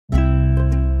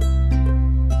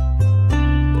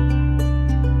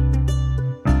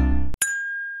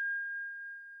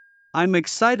I'm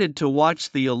excited to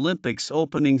watch the Olympics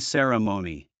opening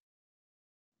ceremony.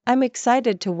 I'm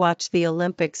excited to watch the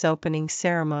Olympics opening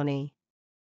ceremony.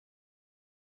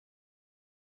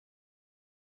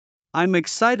 I'm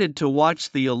excited to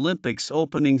watch the Olympics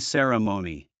opening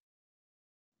ceremony.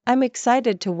 I'm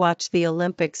excited to watch the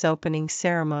Olympics opening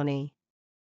ceremony.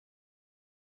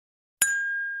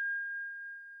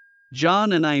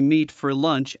 John and I meet for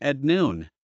lunch at noon.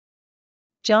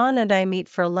 John and I meet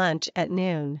for lunch at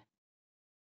noon.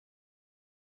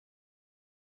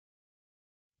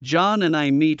 John and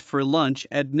I meet for lunch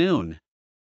at noon.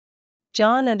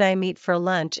 John and I meet for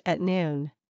lunch at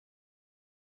noon.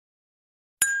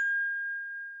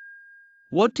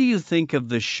 What do you think of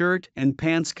the shirt and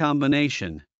pants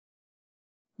combination?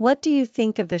 What do you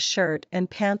think of the shirt and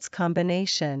pants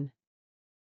combination?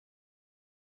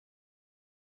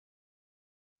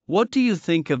 What do you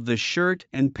think of the shirt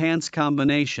and pants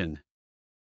combination?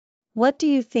 What do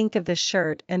you think of the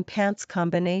shirt and pants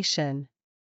combination?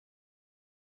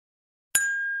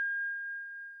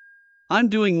 I'm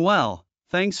doing well,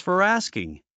 thanks for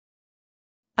asking.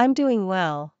 I'm doing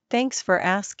well, thanks for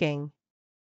asking.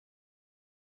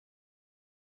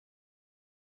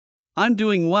 I'm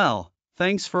doing well,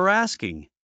 thanks for asking.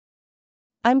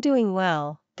 I'm doing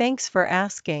well, thanks for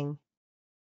asking.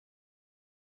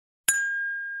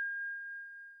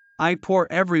 I pour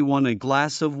everyone a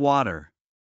glass of water.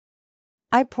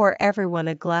 I pour everyone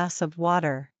a glass of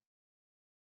water.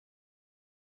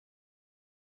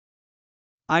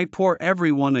 I pour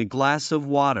everyone a glass of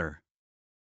water.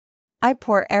 I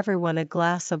pour everyone a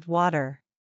glass of water.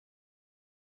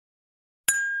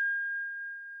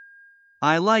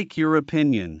 I like your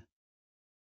opinion.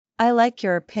 I like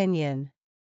your opinion.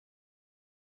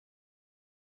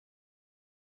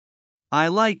 I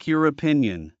like your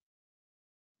opinion.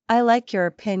 I like your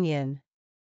opinion.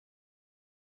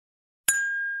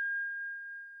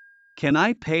 Can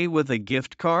I pay with a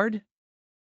gift card?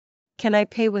 Can I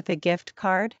pay with a gift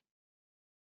card?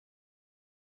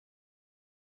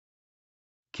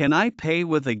 Can I pay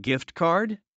with a gift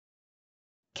card?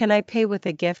 Can I pay with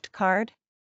a gift card?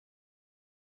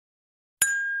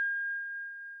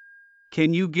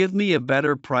 Can you give me a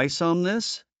better price on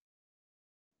this?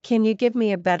 Can you give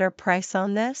me a better price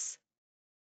on this?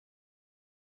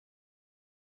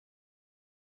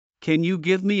 Can you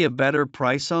give me a better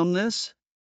price on this?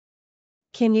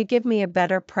 Can you give me a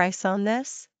better price on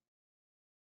this?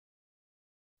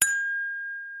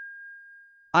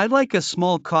 I'd like a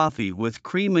small coffee with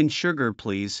cream and sugar,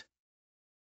 please.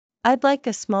 I'd like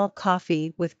a small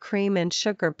coffee with cream and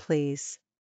sugar, please.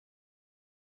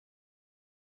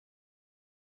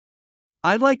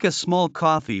 I'd like a small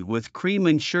coffee with cream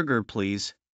and sugar,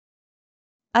 please.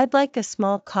 I'd like a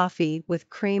small coffee with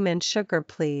cream and sugar,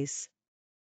 please.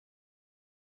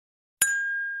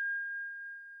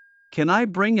 Can I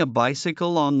bring a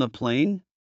bicycle on the plane?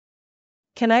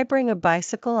 Can I bring a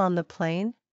bicycle on the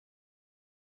plane?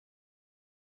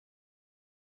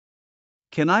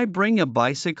 Can I bring a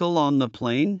bicycle on the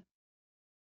plane?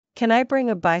 Can I bring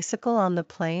a bicycle on the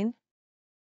plane?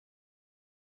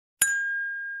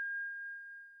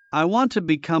 I want to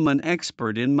become an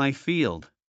expert in my field.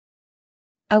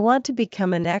 I want to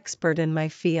become an expert in my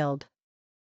field.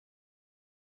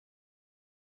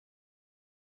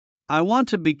 I want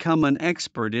to become an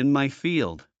expert in my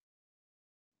field.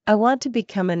 I want to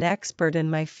become an expert in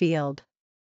my field.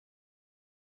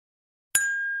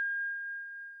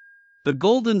 The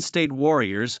Golden State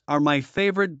Warriors are my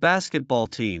favorite basketball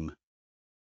team.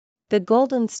 The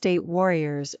Golden State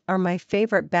Warriors are my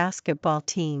favorite basketball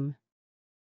team.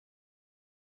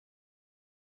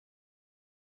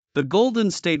 The Golden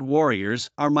State Warriors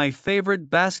are my favorite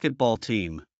basketball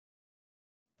team.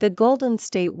 The Golden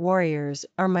State Warriors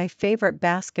are my favorite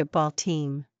basketball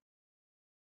team.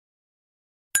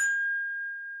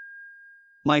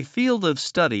 My field of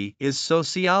study is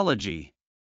sociology.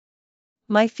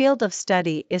 My field of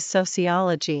study is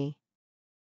sociology.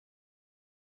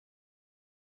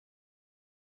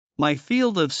 My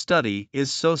field of study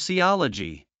is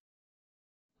sociology.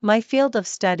 My field of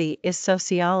study is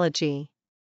sociology.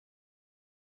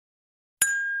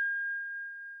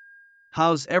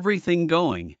 How's everything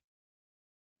going?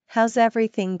 How's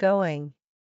everything going?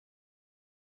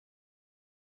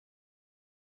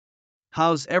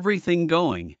 How's everything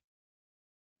going?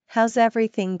 How's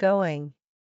everything going?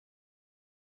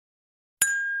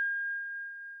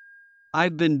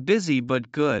 I've been busy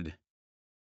but good.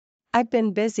 I've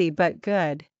been busy but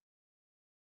good.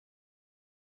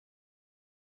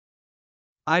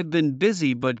 I've been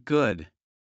busy but good.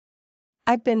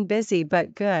 I've been busy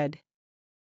but good.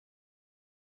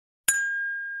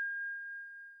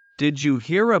 Did you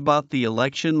hear about the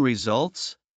election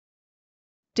results?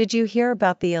 Did you hear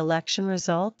about the election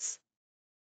results?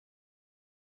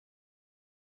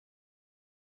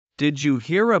 Did you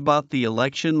hear about the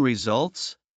election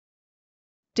results?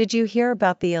 Did you hear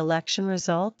about the election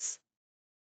results?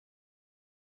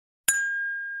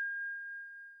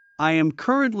 I am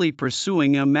currently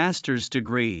pursuing a master's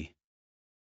degree.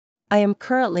 I am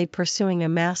currently pursuing a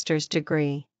master's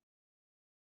degree.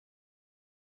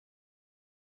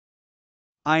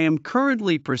 I am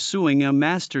currently pursuing a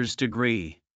master's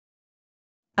degree.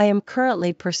 I am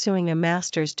currently pursuing a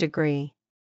master's degree.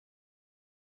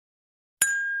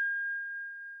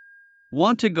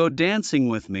 Want to go dancing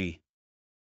with me?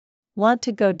 Want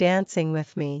to go dancing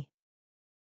with me?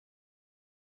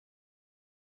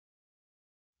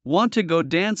 Want to go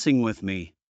dancing with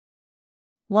me?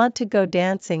 Want to go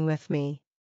dancing with me?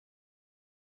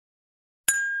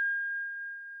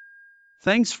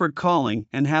 Thanks for calling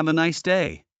and have a nice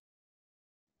day.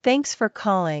 Thanks for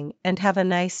calling and have a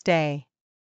nice day.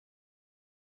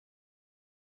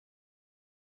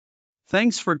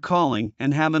 Thanks for calling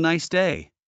and have a nice day.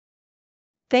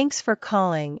 Thanks for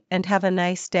calling and have a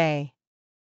nice day.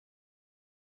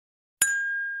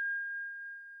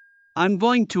 I'm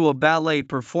going to a ballet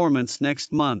performance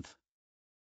next month.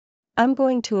 I'm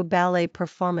going to a ballet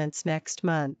performance next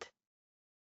month.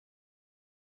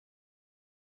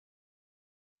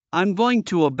 I'm going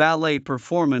to a ballet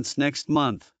performance next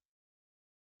month.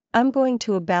 I'm going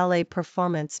to a ballet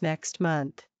performance next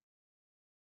month.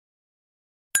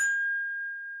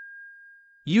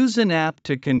 Use an app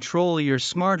to control your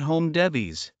smart home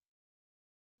devices.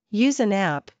 Use an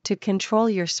app to control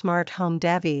your smart home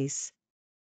devices.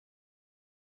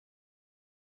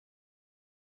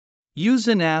 Use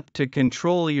an app to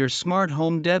control your smart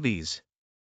home devices.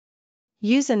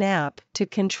 Use an app to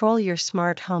control your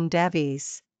smart home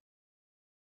devices.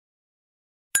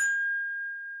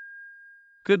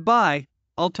 Goodbye,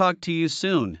 I'll talk to you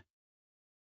soon.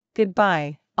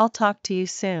 Goodbye, I'll talk to you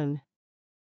soon.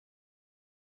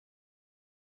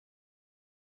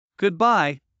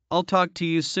 Goodbye, I'll talk to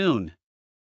you soon.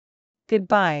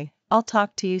 Goodbye, I'll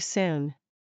talk to you soon.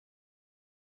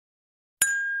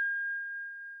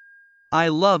 I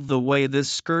love the way this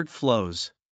skirt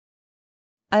flows.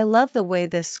 I love the way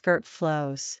this skirt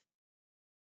flows.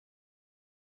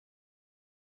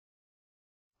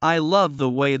 I love the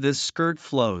way this skirt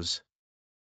flows.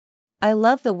 I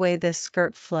love the way this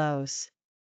skirt flows.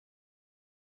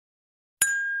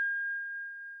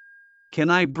 Can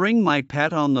I bring my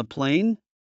pet on the plane?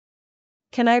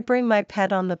 Can I bring my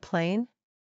pet on the plane?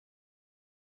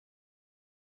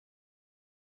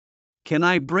 Can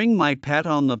I bring my pet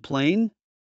on the plane?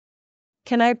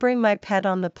 Can I bring my pet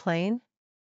on the plane?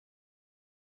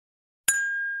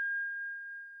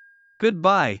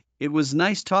 Goodbye, it was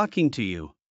nice talking to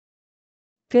you.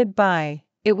 Goodbye,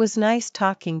 it was nice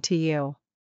talking to you.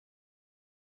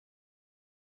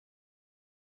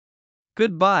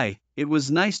 Goodbye, it was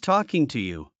nice talking to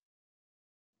you.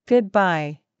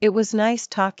 Goodbye, it was nice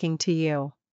talking to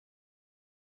you.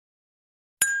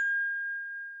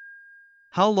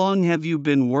 How long have you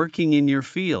been working in your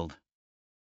field?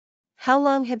 How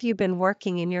long have you been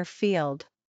working in your field?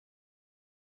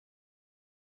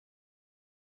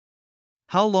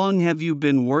 How long have you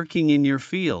been working in your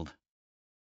field?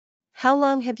 How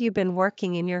long have you been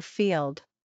working in your field?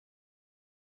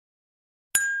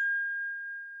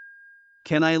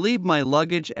 Can I leave my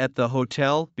luggage at the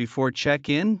hotel before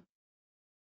check-in?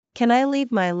 Can I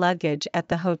leave my luggage at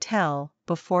the hotel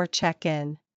before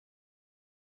check-in?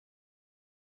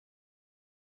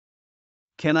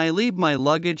 Can I leave my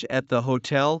luggage at the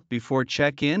hotel before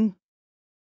check-in?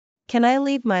 Can I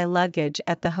leave my luggage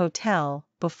at the hotel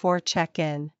before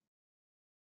check-in?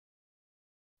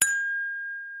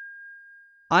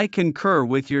 I concur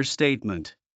with your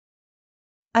statement.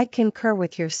 I concur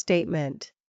with your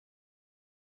statement.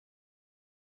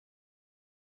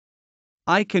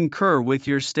 I concur with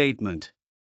your statement.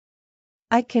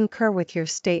 I concur with your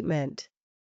statement.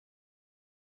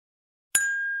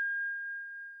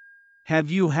 Have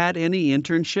you had any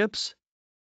internships?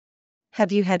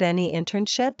 Have you had any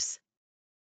internships?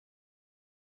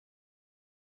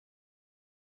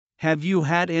 Have you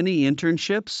had any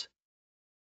internships?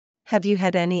 Have you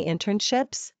had any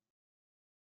internships?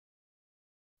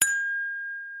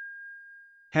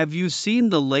 Have you seen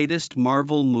the latest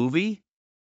Marvel movie?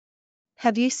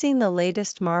 Have you seen the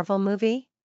latest Marvel movie?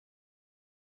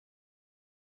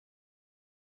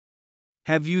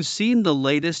 Have you seen the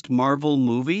latest Marvel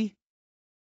movie?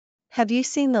 Have you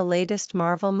seen the latest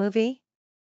Marvel movie?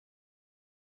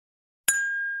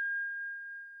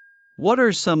 What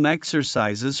are some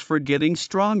exercises for getting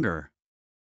stronger?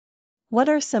 What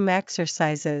are some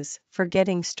exercises for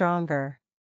getting stronger?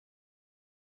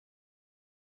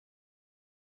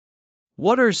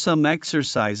 What are some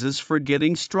exercises for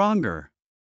getting stronger?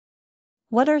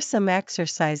 What are some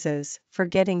exercises for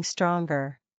getting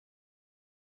stronger?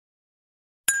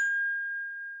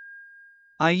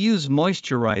 I use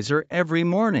moisturizer every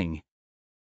morning.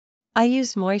 I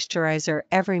use moisturizer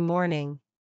every morning.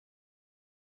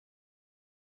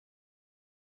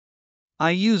 I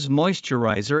use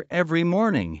moisturizer every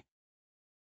morning.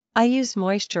 I use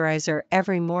moisturizer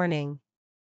every morning.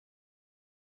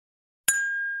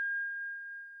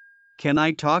 Can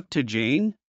I talk to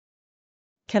Jane?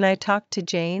 Can I talk to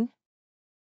Jane?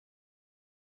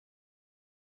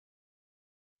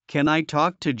 Can I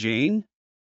talk to Jane?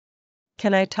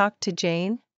 Can I talk to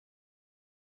Jane?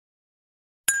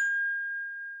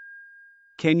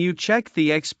 Can you check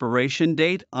the expiration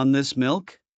date on this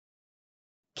milk?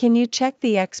 Can you check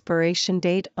the expiration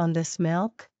date on this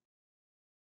milk?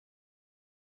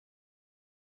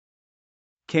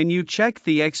 Can you check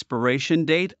the expiration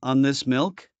date on this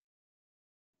milk?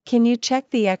 Can you check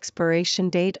the expiration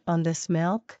date on this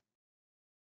milk?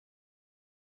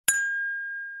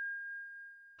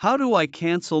 How do I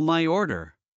cancel my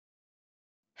order?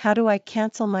 How do I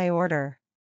cancel my order?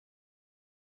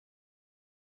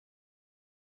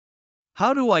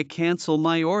 How do I cancel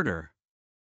my order?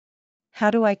 How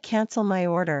do I cancel my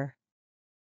order?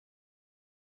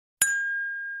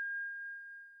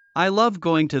 I love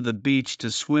going to the beach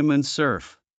to swim and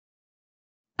surf.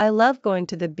 I love going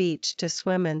to the beach to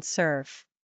swim and surf.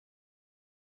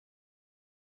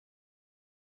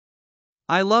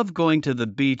 I love going to the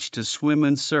beach to swim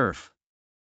and surf.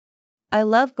 I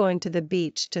love going to the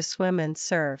beach to swim and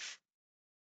surf.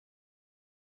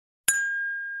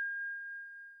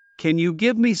 Can you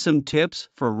give me some tips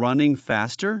for running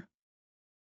faster?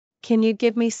 Can you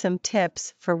give me some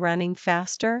tips for running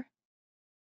faster?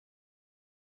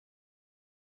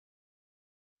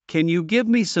 Can you give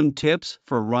me some tips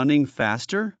for running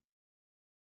faster?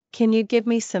 Can you give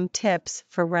me some tips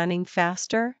for running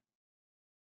faster?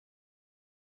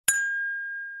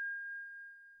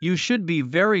 You should be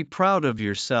very proud of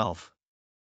yourself.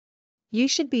 You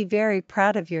should be very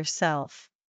proud of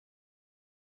yourself.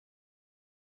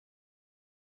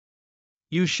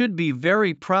 You should be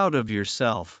very proud of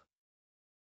yourself.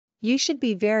 You should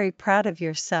be very proud of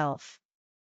yourself.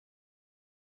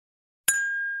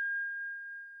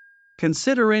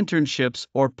 Consider internships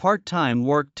or part-time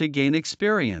work to gain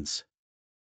experience.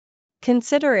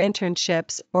 Consider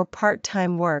internships or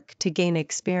part-time work to gain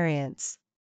experience.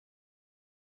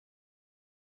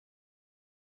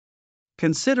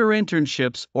 Consider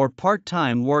internships or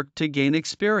part-time work to gain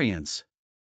experience.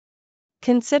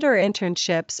 Consider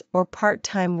internships or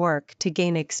part-time work to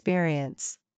gain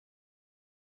experience.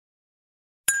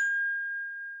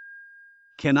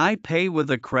 Can I pay with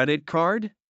a credit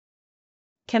card?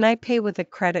 Can I pay with a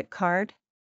credit card?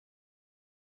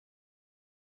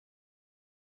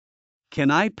 Can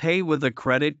I pay with a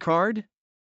credit card?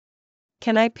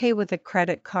 Can I pay with a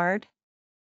credit card?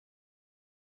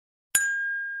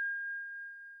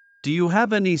 Do you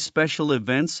have any special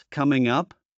events coming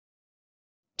up?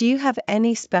 Do you have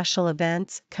any special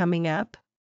events coming up?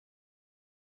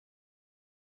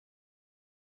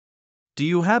 Do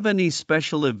you have any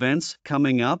special events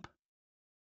coming up?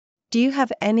 Do you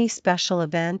have any special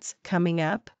events coming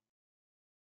up?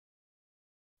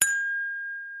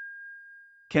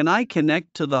 Can I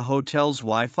connect to the hotel's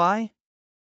Wi-Fi?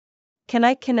 Can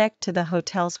I connect to the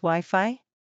hotel's Wi-Fi?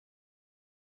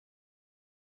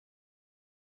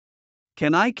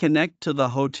 Can I connect to the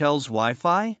hotel's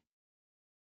Wi-Fi?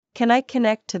 Can I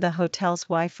connect to the hotel's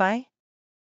Wi-Fi?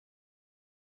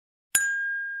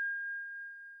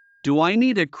 Do I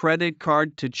need a credit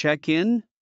card to check in?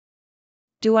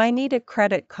 Do I need a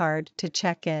credit card to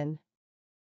check in?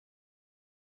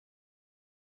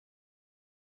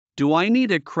 Do I need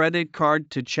a credit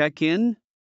card to check in?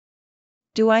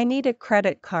 Do I need a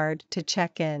credit card to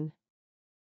check in?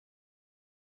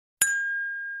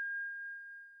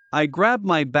 I grab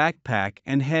my backpack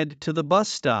and head to the bus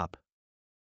stop.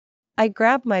 I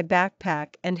grab my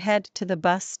backpack and head to the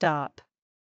bus stop.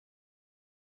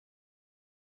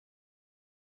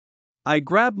 I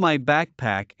grab my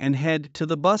backpack and head to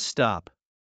the bus stop.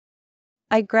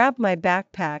 I grab my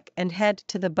backpack and head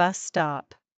to the bus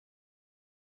stop.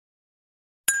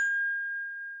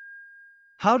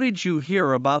 How did you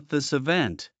hear about this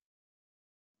event?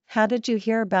 How did you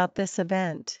hear about this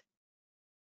event?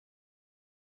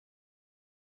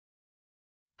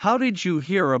 How did you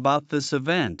hear about this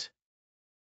event?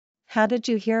 How did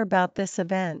you hear about this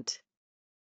event?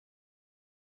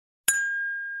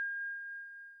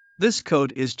 This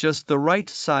coat is just the right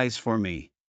size for me.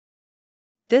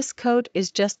 This coat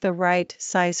is just the right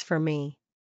size for me.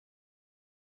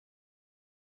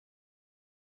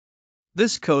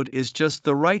 This coat is just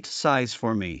the right size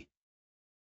for me.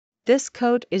 This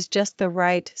coat is just the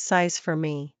right size for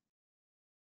me.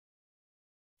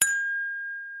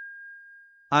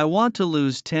 I want to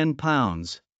lose 10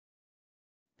 pounds.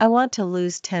 I want to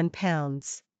lose 10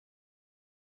 pounds.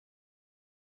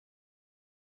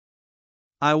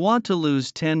 I want to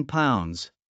lose 10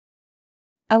 pounds.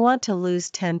 I want to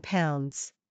lose 10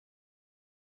 pounds.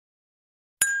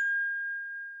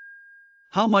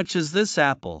 How much is this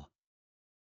apple?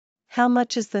 How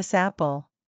much is this apple?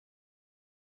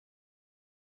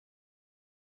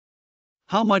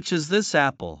 How much is this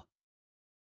apple?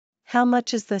 How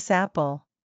much is this apple?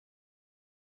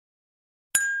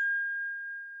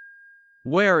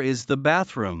 Where is the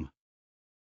bathroom?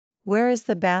 Where is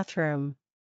the bathroom?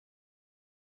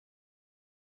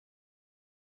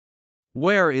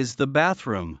 Where is the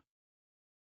bathroom?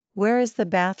 Where is the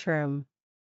bathroom?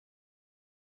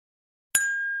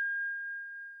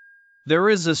 There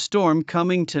is a storm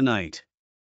coming tonight.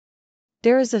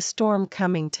 There is a storm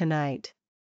coming tonight.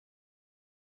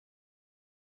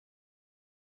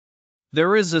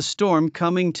 There is a storm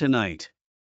coming tonight.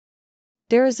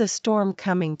 There is a storm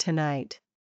coming tonight.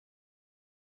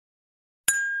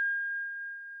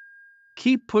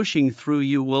 Keep pushing through,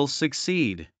 you will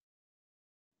succeed.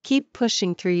 Keep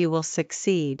pushing through, you will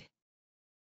succeed.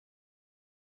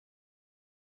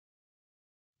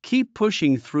 Keep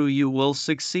pushing through, you will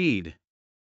succeed.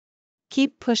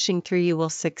 Keep pushing through, you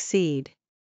will succeed.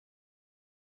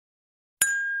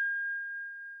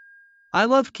 I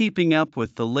love keeping up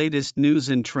with the latest news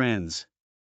and trends.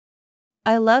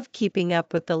 I love keeping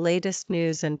up with the latest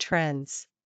news and trends.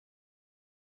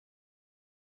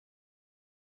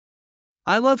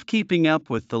 I love keeping up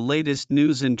with the latest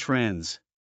news and trends.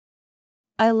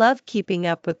 I love keeping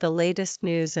up with the latest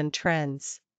news and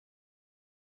trends.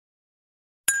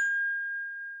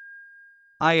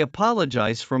 I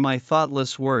apologize for my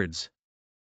thoughtless words.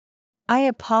 I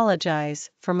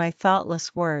apologize for my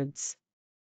thoughtless words.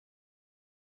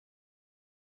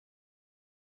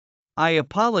 I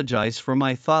apologize for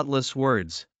my thoughtless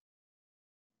words.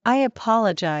 I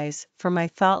apologize for my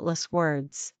thoughtless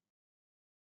words.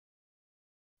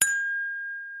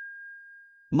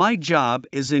 My job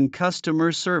is in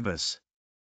customer service.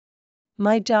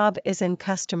 My job is in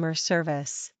customer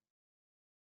service.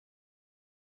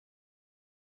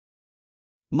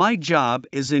 My job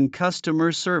is in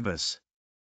customer service.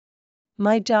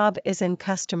 My job is in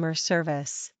customer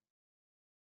service.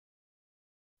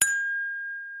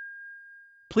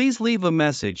 Please leave a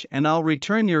message and I'll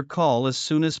return your call as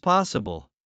soon as possible.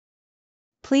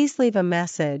 Please leave a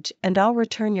message and I'll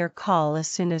return your call as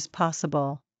soon as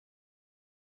possible.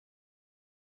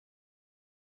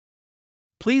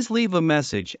 Please leave a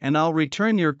message and I'll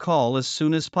return your call as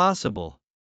soon as possible.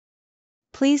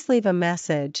 Please leave a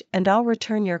message and I'll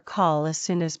return your call as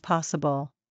soon as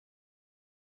possible.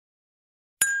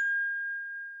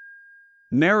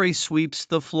 Mary sweeps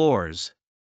the floors.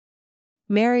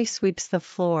 Mary sweeps the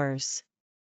floors.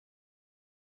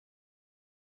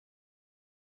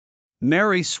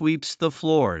 Mary sweeps the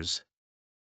floors.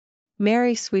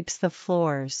 Mary sweeps the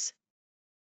floors.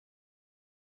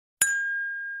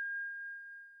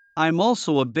 I'm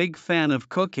also a big fan of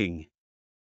cooking.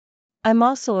 I'm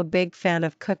also a big fan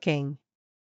of cooking.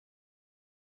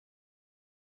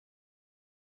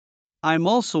 I'm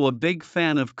also a big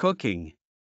fan of cooking.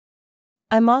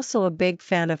 I'm also a big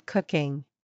fan of cooking.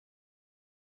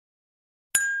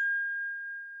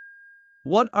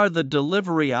 What are the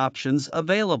delivery options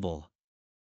available?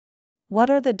 What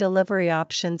are the delivery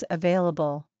options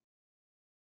available?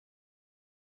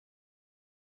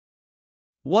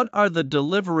 What are the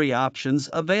delivery options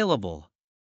available?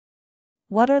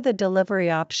 What are the delivery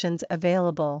options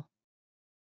available?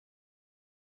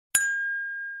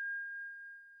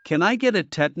 Can I get a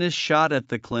tetanus shot at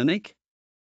the clinic?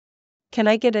 Can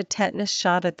I get a tetanus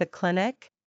shot at the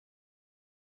clinic?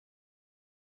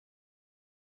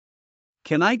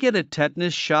 Can I get a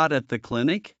tetanus shot at the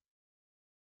clinic?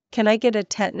 Can I get a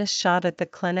tetanus shot at the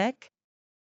clinic?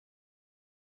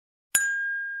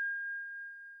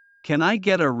 Can I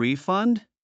get a refund?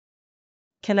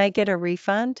 Can I get a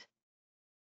refund?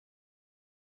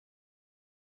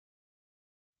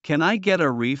 Can I get a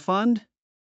refund?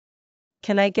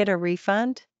 Can I get a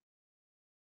refund?